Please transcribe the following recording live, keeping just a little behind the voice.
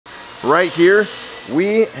right here,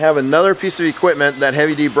 we have another piece of equipment that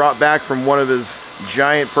Heavy D brought back from one of his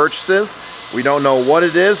giant purchases. We don't know what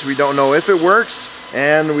it is, we don't know if it works,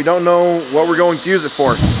 and we don't know what we're going to use it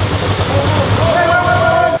for.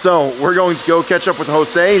 So we're going to go catch up with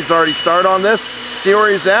Jose. He's already started on this, see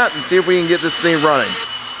where he's at, and see if we can get this thing running.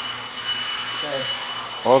 Okay.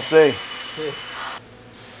 Jose. Okay.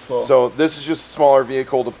 So this is just a smaller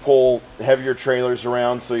vehicle to pull heavier trailers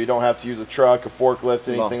around, so you don't have to use a truck, a forklift,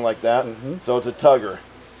 anything like that. So it's a tugger.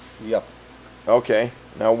 Yep. Okay.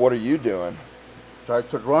 Now what are you doing? Try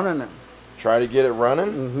to run it. Try to get it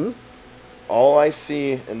running? All I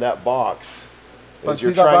see in that box is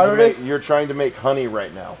you're trying to make honey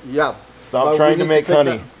right now. Yeah. Stop trying to make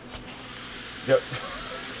honey. Yep.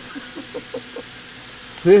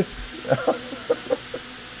 See?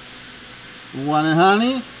 You want it,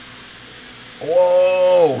 honey?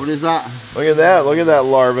 Whoa! What is that? Look at that! Look at that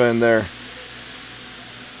larva in there.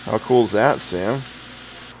 How cool is that, Sam?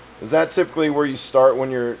 Is that typically where you start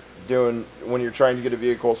when you're trying to get a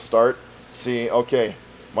vehicle start? See, okay,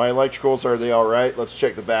 my electricals, are they all right? Let's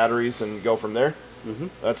check the batteries and go from there.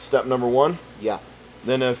 That's step number one. Yeah.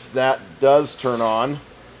 Then if that does turn on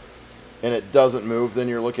and it doesn't move, then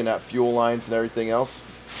you're looking at fuel lines and everything else.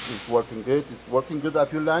 It's working good. It's working good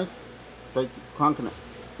at fuel lines. Try to crank it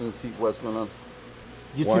and see what's going on.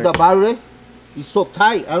 You see the battery? It's so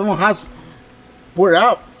tight. I don't know how to pull it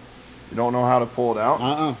out. You don't know how to pull it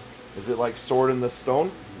out? Is it like Sword in the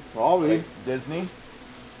Stone? Probably. Like Disney?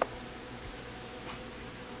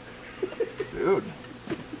 Dude.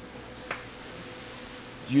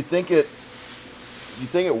 Do you think it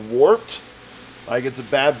warped? Like it's a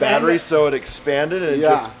bad battery, so it expanded and it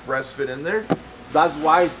just press fit in there? That's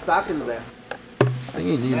why it's stuck in there.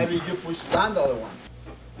 Maybe you push down the other one.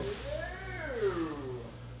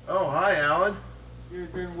 Oh, hi, Alan.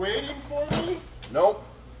 You've been waiting for me? Nope.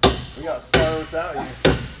 We got started without you.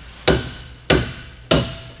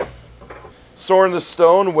 Sword in the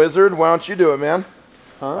Stone, Wizard, why don't you do it, man?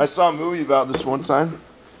 Huh? I saw a movie about this one time.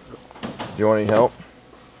 Do you want any help?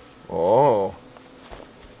 Oh.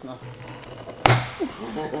 No.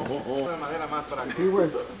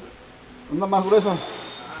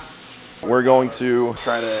 We're going to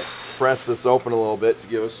try to press this open a little bit to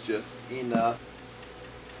give us just enough.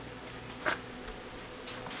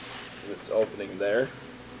 It's opening there.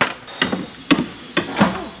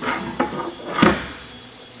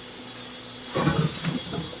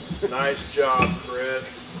 Nice job,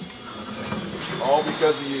 Chris. All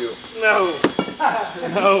because of you. No.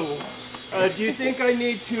 No. Do you think I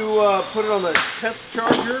need to put it on the test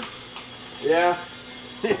charger? Yeah.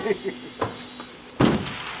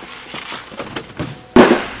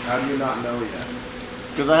 How do you not know yet?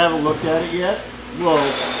 Because I haven't looked at it yet. Well,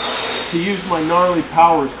 to use my gnarly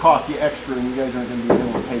powers costs you extra, and you guys aren't going to be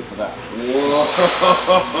able to pay for that. Whoa!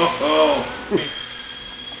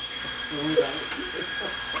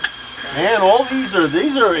 Man, all these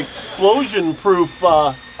are explosion-proof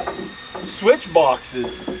switch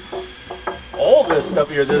boxes. All this stuff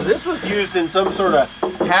here. This was used in some sort of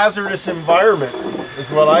hazardous environment. Is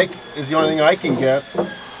the only thing I can guess.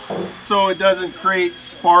 So it doesn't create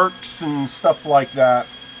sparks and stuff like that.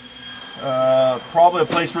 Probably a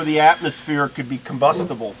place where the atmosphere could be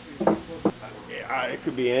combustible. Yeah, it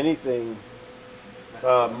could be anything.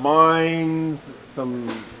 Mines,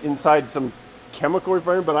 inside some chemical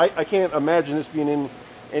refinery, but I can't imagine this being in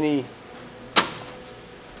any.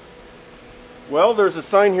 Well, there's a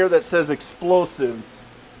sign here that says explosives.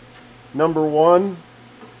 Number 1.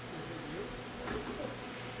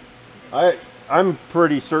 I'm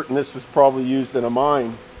pretty certain this was probably used in a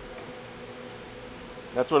mine.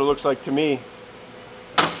 That's what it looks like to me.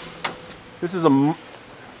 This is a mine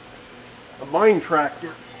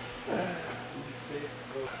tractor.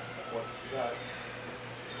 What sucks?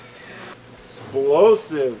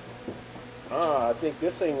 Explosive. I think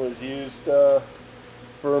this thing was used for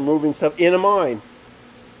removing stuff in a mine.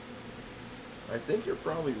 I think you're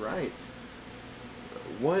probably right.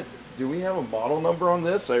 What? Do we have a model number on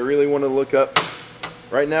this? I really want to look up.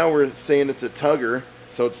 Right now we're saying it's a tugger,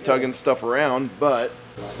 so it's tugging stuff around, but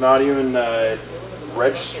it's not even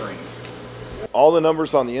registering. All the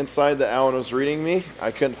numbers on the inside that Alan was reading me,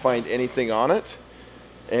 I couldn't find anything on it.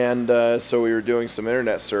 And so we were doing some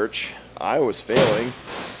internet search. I was failing,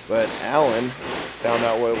 but Alan found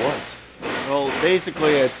out what it was. Well,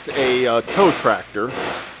 basically it's a tow tractor,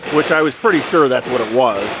 which I was pretty sure that's what it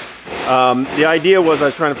was. The idea was I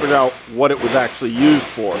was trying to figure out what it was actually used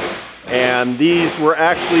for. And these were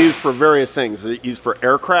actually used for various things. They're used for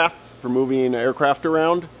aircraft, for moving aircraft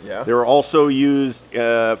around. Yeah. They were also used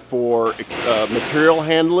for material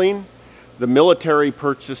handling. The military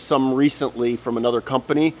purchased some recently from another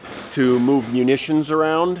company to move munitions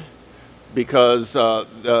around, because some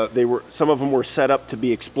of them were set up to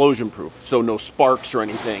be explosion proof, so no sparks or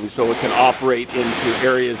anything, so it can operate into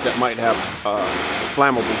areas that might have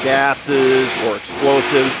flammable gases or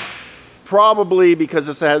explosives. Probably because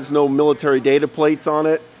this has no military data plates on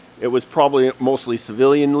it, it was probably mostly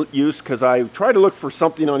civilian use, because I tried to look for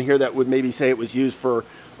something on here that would maybe say it was used for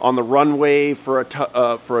on the runway for a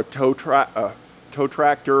tow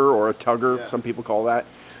tractor or a tugger, yeah. Some people call that.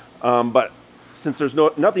 But since there's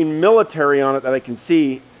nothing military on it that I can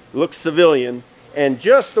see, it looks civilian. And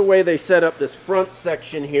just the way they set up this front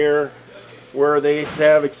section here, where they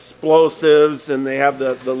have explosives and they have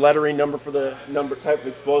the lettering number for the type of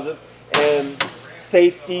explosive, and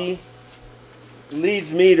safety,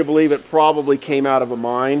 leads me to believe it probably came out of a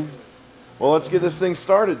mine. Well, let's get this thing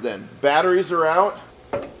started then. Batteries are out.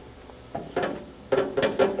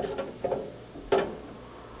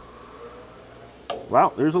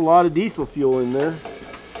 Wow, there's a lot of diesel fuel in there.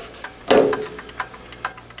 See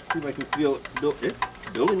if I can feel it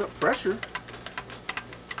building up pressure.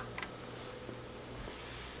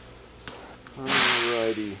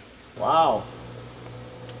 Alrighty. Wow.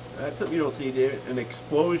 That's something you don't see there. An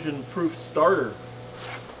explosion-proof starter.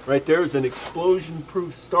 Right there is an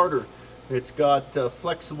explosion-proof starter. It's got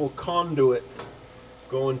flexible conduit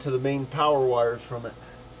going to the main power wires from it.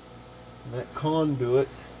 And that conduit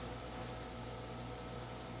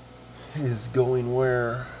is going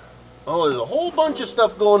where? Oh, there's a whole bunch of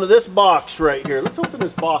stuff going to this box right here. Let's open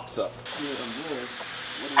this box up.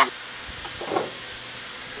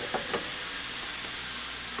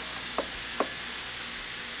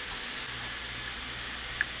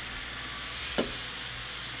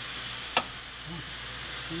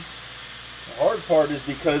 The hard part is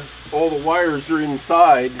because all the wires are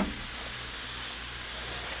inside.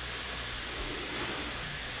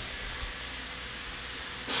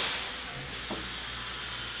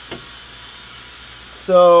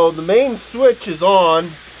 So the main switch is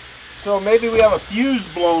on, so maybe we have a fuse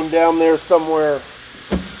blown down there somewhere.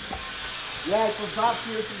 Yeah, because up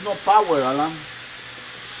here there's no power, Alan.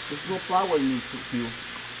 There's no power in the fuse.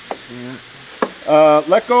 Yeah.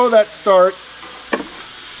 Let go of that start.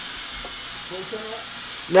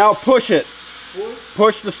 Now push it.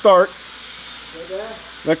 Push the start.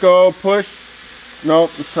 Let go, push. No,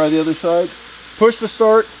 let's try the other side. Push the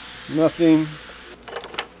start. Nothing.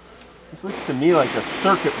 This looks to me like a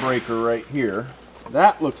circuit breaker right here.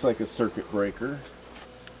 That looks like a circuit breaker.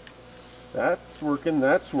 That's working,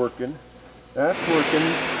 that's working. That's working,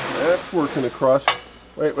 that's working across.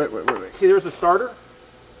 Wait. See, there's a starter.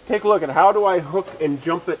 Take a look at how do I hook and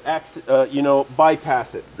jump it,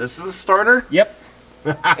 bypass it. This is a starter? Yep.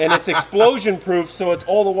 And it's explosion proof, so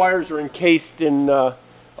all the wires are encased in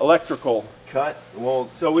electrical. Well,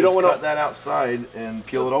 so we don't want to cut that outside and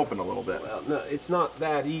peel it open a little bit. Well, no, it's not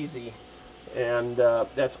that easy, and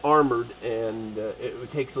that's armored, and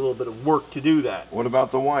it takes a little bit of work to do that. What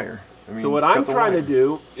about the wire? I mean, so what I'm trying to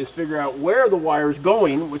do is figure out where the wire's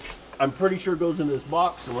going, which I'm pretty sure goes in this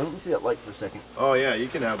box. So let me see that light for a second. Oh yeah, you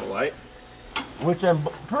can have the light. Which I'm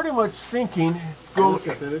pretty much thinking it's going.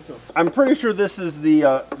 I'm pretty sure this is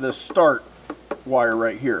the start wire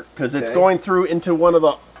right here, because it's going through into one of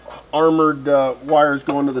the armored wires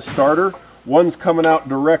going to the starter. One's coming out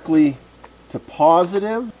directly to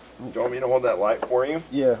positive. Do you want me to hold that light for you?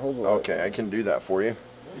 Yeah, hold on. Okay, I can do that for you.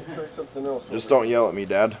 Try something else. Just don't yell at me,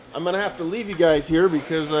 Dad. I'm gonna have to leave you guys here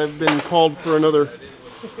because I've been called for another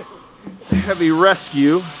heavy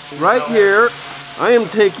rescue. Right here, I am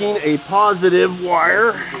taking a positive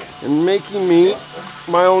wire and making me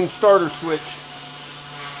my own starter switch,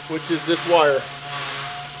 which is this wire.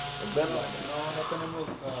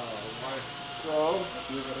 So,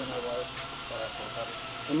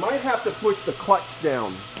 I might have to push the clutch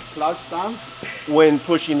down. Clutch down? When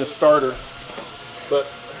pushing the starter. But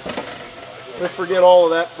let's forget all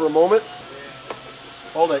of that for a moment.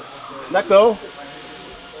 Hold it. Let go.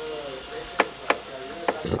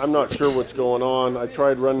 I'm not sure what's going on. I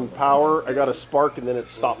tried running power. I got a spark and then it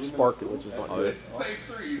stopped sparking, which is not good.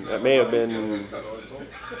 That may have been.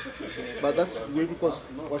 But that's weird because.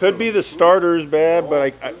 Could be the starter's bad,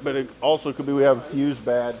 but it also could be we have a fuse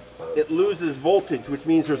bad. It loses voltage, which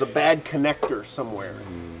means there's a bad connector somewhere.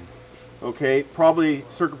 Okay, probably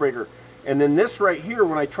circuit breaker. And then this right here,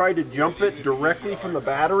 when I tried to jump it directly from the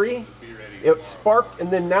battery, it sparked,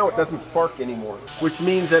 and then now it doesn't spark anymore, which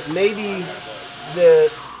means that maybe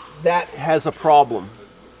that has a problem.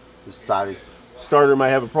 The starter might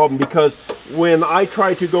have a problem, because when I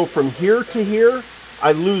try to go from here to here,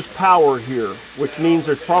 I lose power here, which means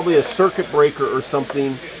there's probably a circuit breaker or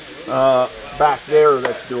something back there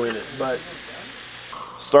that's doing it. But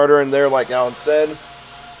starter in there, like Alan said,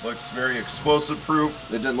 looks very explosive proof.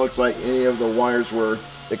 It didn't look like any of the wires were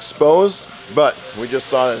exposed, but we just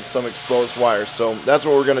saw some exposed wires. So that's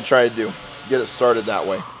what we're gonna try to do. Get it started that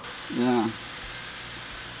way. Yeah.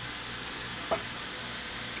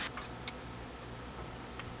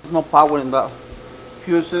 No power in the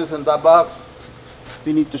fuses in that box.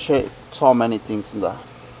 We need to check so many things in that.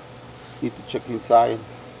 Need to check inside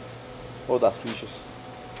all the fuses.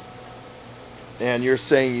 And you're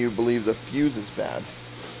saying you believe the fuse is bad?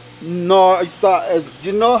 No, it's the,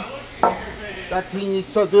 you know, that thing is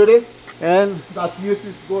so dirty, and the fuse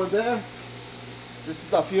is go there. This is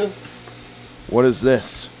the fuse. What is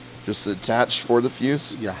this? Just attached for the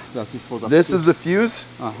fuse? Yeah, that's it for the This fuse. is the fuse?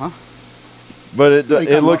 Uh-huh. But it Like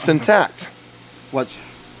it looks intact. Watch.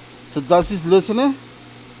 So this is loosening.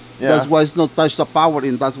 Yeah. That's why it's not touch the power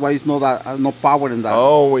in. That's why it's not no power in that.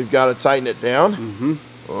 Oh, we've got to tighten it down? Mm-hmm.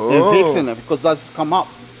 Oh. And fixing it because that's come up.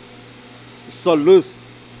 It's so loose.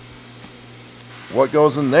 What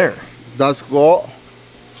goes in there? That's go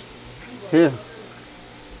here.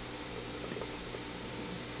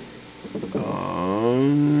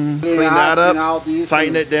 Clean that up,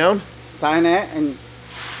 tighten it down. Tighten it, and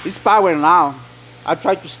it's power now. I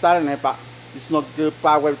tried to start it, but it's not good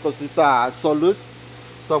power because it's so loose.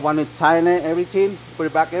 So I want to tighten it, everything, put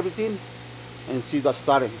it back everything, and see the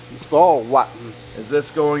starting. It's go what? Is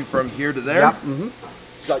this going from here to there? Yep. Mm-hmm.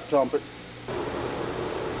 Just jump it.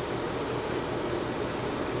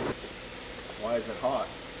 why is it hot?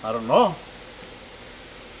 I don't know.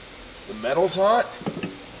 The metal's hot?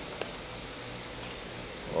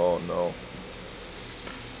 Oh no.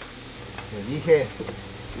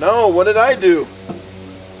 No, what did I do?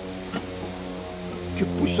 You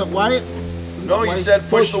push the wire. No, you said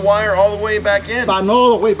push the wire all the way back in. But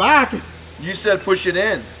no, the way back. You said push it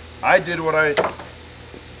in. I did what I...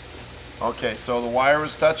 Okay, so the wire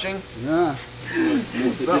was touching? Yeah.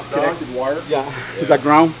 What's up, dog? Wire? Yeah. To the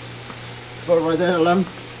ground. Go right there, Lem.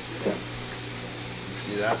 You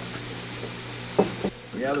see that?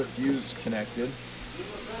 We have the fuse connected.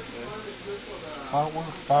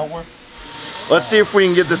 Power. Let's see if we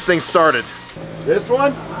can get this thing started. This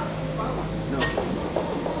one?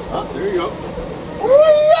 Oh, there you go.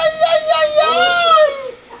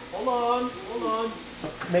 Hold on.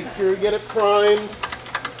 Make sure you get it primed.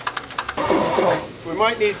 We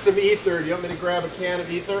might need some ether. Do you want me to grab a can of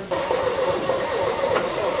ether?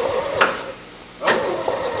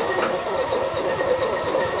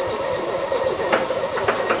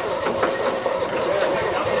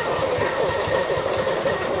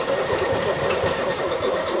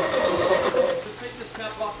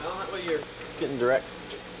 Getting direct.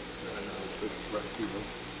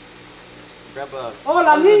 Grab a. Oh,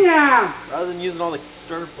 la niña! Rather than using all the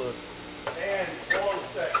stir fluid. And hold on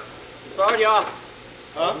a sec. It's already off.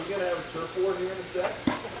 Huh? Are we gonna have a turf war here in a sec?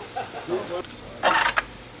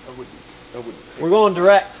 We're going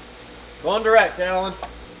direct. Going direct, Alan.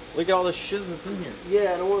 Look at all the shiz that's in here.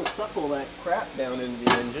 Yeah, I don't want to suck all that Crap down into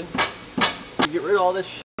the engine. You get rid of all this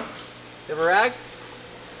shit. You have a rag?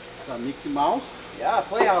 The Mickey Mouse. Yeah,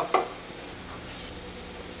 Playhouse.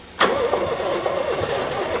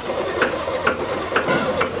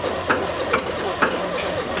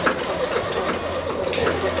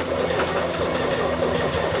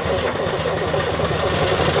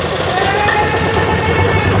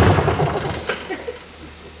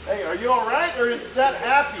 Hey, are you alright or is that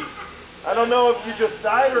happy? I don't know if you just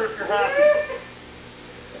died or if you're happy.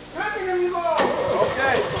 Happy to you all.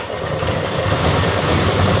 Okay.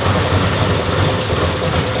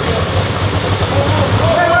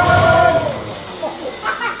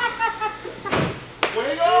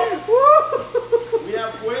 Fuego? We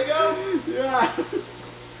have fuego? Yeah.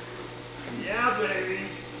 Yeah, baby.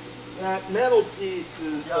 That metal piece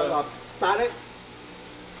is. Start it.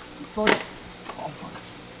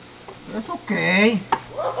 That's okay.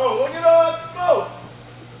 Whoa, look at all that smoke.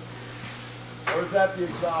 Or is that the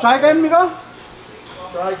exhaust? Try again, Miguel.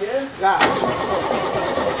 Try again? Yeah.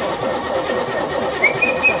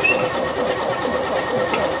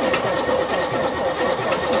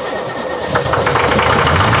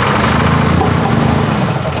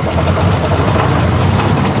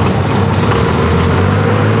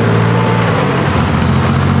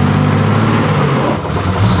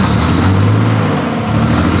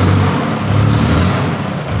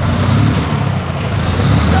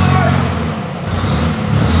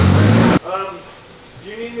 Do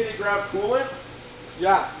you need me to grab coolant?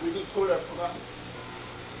 Yeah, we need cooler.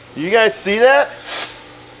 You guys see that?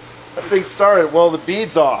 That thing started. Well, the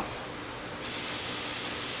bead's off.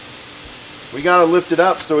 We gotta lift it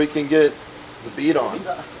up so we can get the bead on.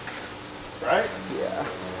 Right? Yeah.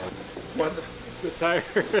 What? The tire.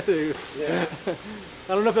 Yeah. I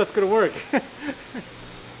don't know if that's gonna work.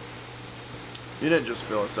 You didn't just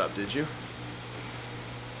fill us up, did you?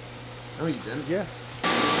 No, you didn't. Yeah.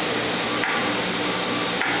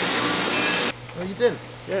 No, you didn't.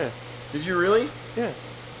 Yeah. Did you really? Yeah.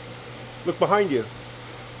 Look behind you.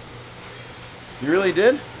 You really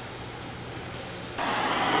did?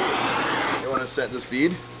 You want to set this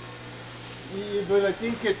bead? Yeah, but I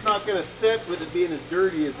think it's not going to set with it being as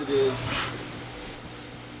dirty as it is.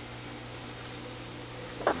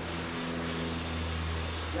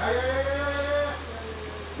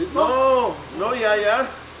 No, no, yeah.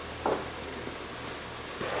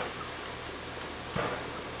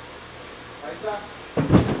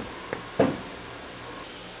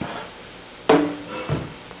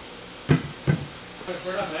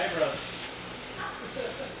 We're not Niagara.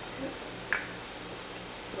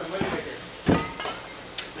 My moneymaker.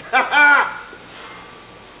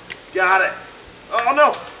 Got it. Oh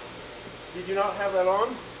no! Did you not have that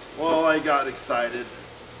on? Well, I got excited.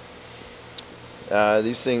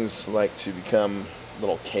 These things like to become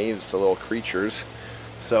little caves to little creatures.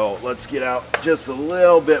 So let's get out just a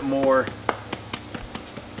little bit more.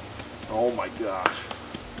 Oh my gosh.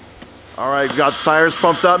 All right, we've got the tires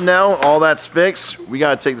pumped up now. All that's fixed. We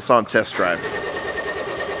got to take this on test drive.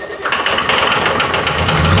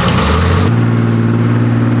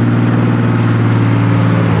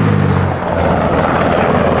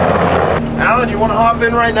 Alan, you want to hop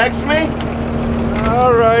in right next to me?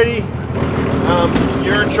 Alrighty.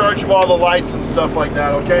 You're in charge of all the lights and stuff like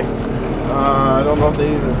that, okay? I don't know if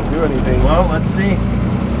they even do anything. Well, let's see.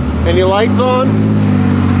 Any lights on?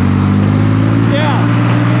 Yeah.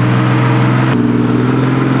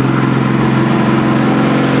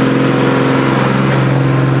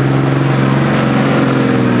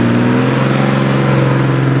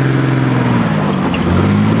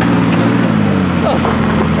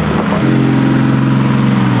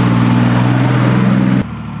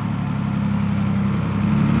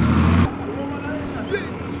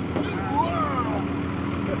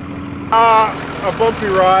 A bumpy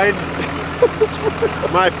ride.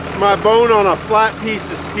 my bone on a flat piece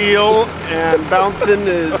of steel and bouncing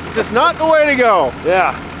is just not the way to go.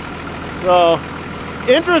 Yeah. So,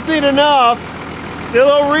 interesting enough, did a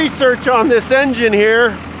little research on this engine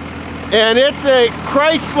here, and it's a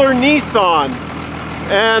Chrysler Nissan.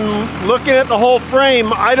 And looking at the whole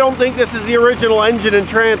frame, I don't think this is the original engine and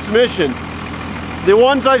transmission. The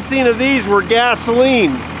ones I've seen of these were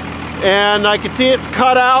gasoline, and I can see it's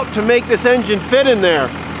cut out to make this engine fit in there.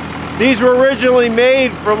 These were originally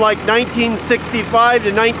made from like 1965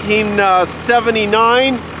 to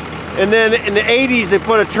 1979, and then in the 80s they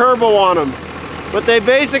put a turbo on them. But they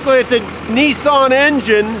basically, it's a Nissan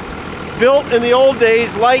engine built in the old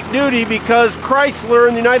days, light duty, because Chrysler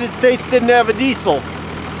in the United States didn't have a diesel.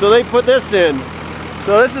 So they put this in.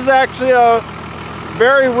 So this is actually a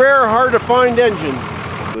very rare, hard to find engine.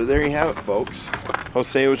 So there you have it, folks.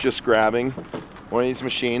 Jose was just grabbing one of these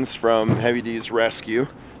machines from Heavy D's rescue,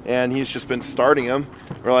 and he's just been starting them.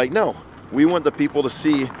 We're like, no, we want the people to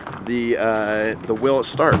see the wheel at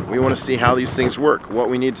start. We want to see how these things work, what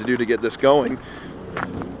we need to do to get this going.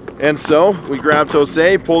 And so we grabbed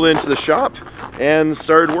Jose, pulled it into the shop, and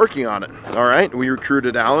started working on it. All right, we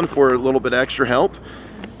recruited Alan for a little bit extra help,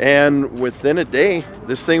 and within a day,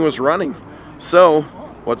 this thing was running. So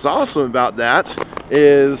what's awesome about that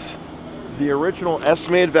is the original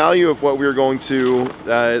estimated value of what we were going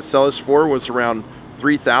to sell this for was around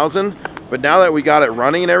 $3,000, but now that we got it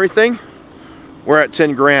running and everything, we're at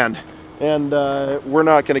 10 grand. And we're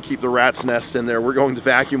not going to keep the rat's nest in there. We're going to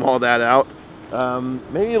vacuum all that out.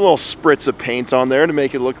 Maybe a little spritz of paint on there to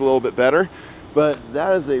make it look a little bit better, but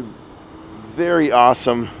that is a very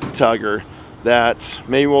awesome tugger that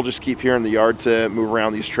maybe we'll just keep here in the yard to move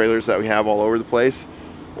around these trailers that we have all over the place,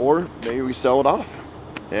 or maybe we sell it off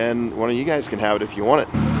and one of you guys can have it if you want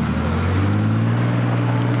it.